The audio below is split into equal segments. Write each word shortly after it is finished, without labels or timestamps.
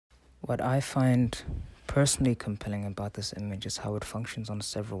What I find personally compelling about this image is how it functions on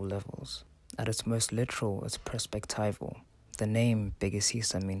several levels. At its most literal, it's perspectival. The name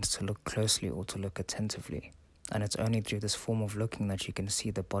Bhekisisa means to look closely or to look attentively, and it's only through this form of looking that you can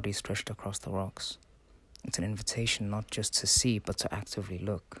see the body stretched across the rocks. It's an invitation not just to see, but to actively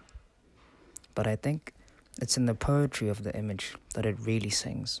look. But I think it's in the poetry of the image that it really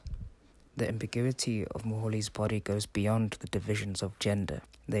sings. The ambiguity of Muholi's body goes beyond the divisions of gender.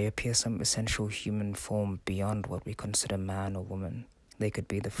 They appear some essential human form beyond what we consider man or woman. They could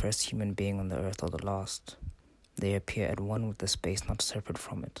be the first human being on the earth or the last. They appear at one with the space, not separate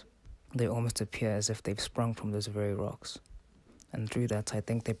from it. They almost appear as if they've sprung from those very rocks. And through that, I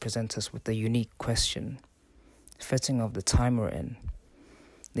think they present us with a unique question, fitting of the time we're in.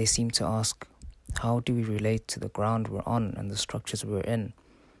 They seem to ask, how do we relate to the ground we're on and the structures we're in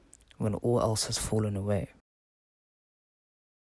when all else has fallen away?